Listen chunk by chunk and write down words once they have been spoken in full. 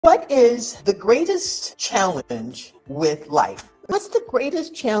What is the greatest challenge with life? What's the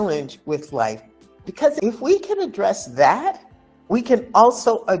greatest challenge with life? Because if we can address that, we can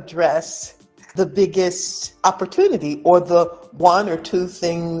also address the biggest opportunity, or the one or two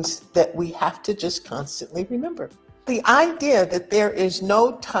things that we have to just constantly remember. The idea that there is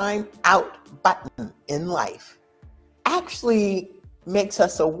no time out button in life actually makes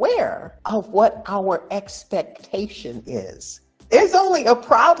us aware of what our expectation is. There's only a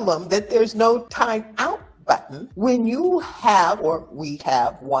problem that there's no time out button when you have, or we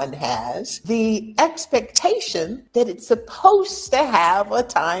have, one has, the expectation that it's supposed to have a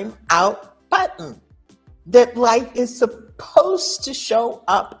time out button, that life is supposed to show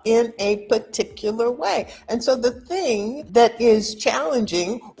up in a particular way. And so the thing that is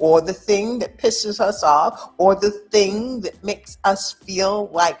challenging, or the thing that pisses us off, or the thing that makes us feel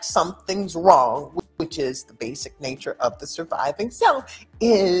like something's wrong, which is the basic nature of the surviving self,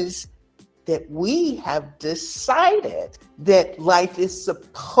 is that we have decided that life is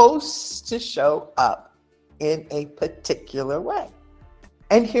supposed to show up in a particular way.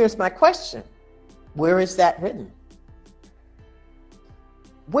 And here's my question. Where is that written?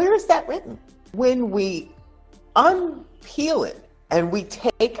 Where is that written? When we unpeel it and we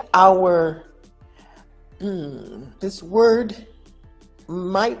take our, this word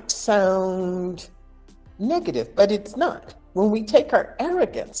might sound negative, but it's not. When we take our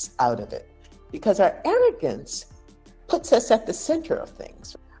arrogance out of it, because our arrogance puts us at the center of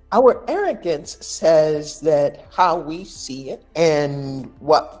things. Our arrogance says that how we see it and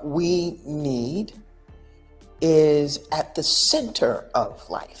what we need is at the center of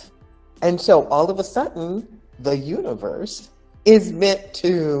life. And so all of a sudden, the universe is meant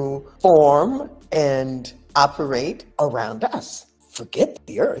to form and operate around us. Forget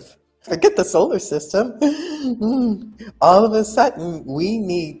the earth. Forget the solar system. All of a sudden, we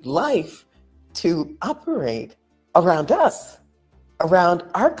need life to operate around us, around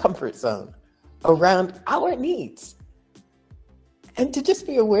our comfort zone, around our needs. And to just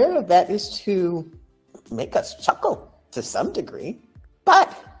be aware of that is to make us chuckle to some degree.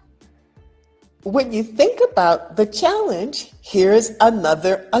 But when you think about the challenge, here's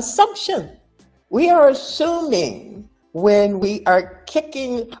another assumption. We are assuming when we are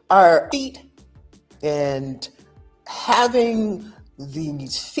kicking our feet and having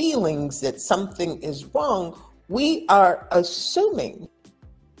these feelings that something is wrong, we are assuming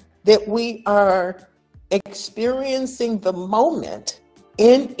that we are experiencing the moment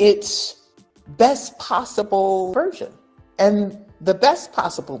in its best possible version. And the best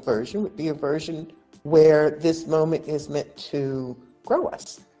possible version would be a version where this moment is meant to grow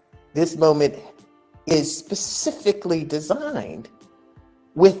us. This moment is specifically designed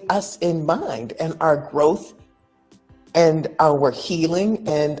with us in mind, and our growth and our healing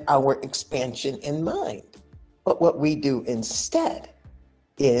and our expansion in mind. But what we do instead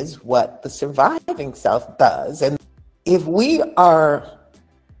is what the surviving self does. And if we are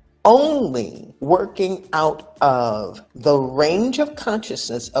only working out of the range of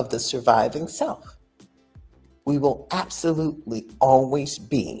consciousness of the surviving self, we will absolutely always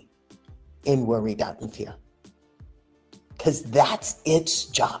be in worry, doubt, and fear. Because that's its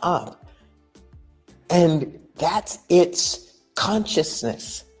job. And that's its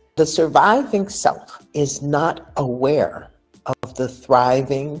consciousness. The surviving self is not aware of the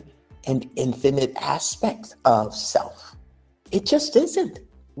thriving and infinite aspects of self. It just isn't.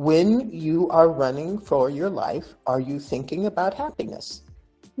 When you are running for your life, are you thinking about happiness?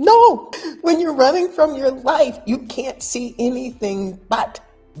 No. When you're running from your life, you can't see anything but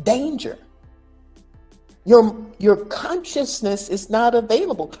danger. Your consciousness is not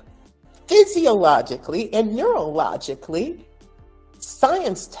available. Physiologically and neurologically,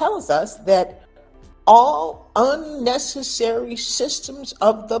 science tells us that all unnecessary systems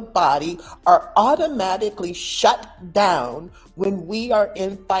of the body are automatically shut down when we are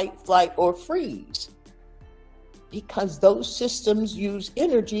in fight, flight, or freeze, because those systems use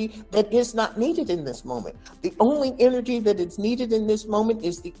energy that is not needed in this moment. The only energy that is needed in this moment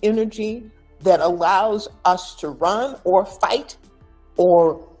is the energy that allows us to run or fight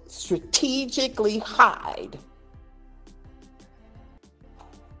or strategically hide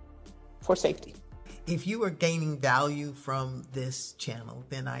for safety. If you are gaining value from this channel,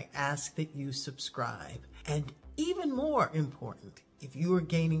 then I ask that you subscribe. And even more important, if you are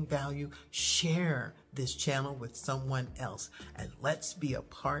gaining value, share this channel with someone else. And let's be a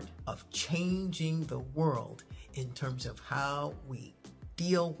part of changing the world in terms of how we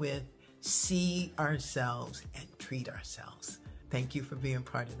deal with, see ourselves, and treat ourselves. Thank you for being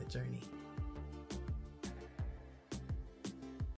part of the journey.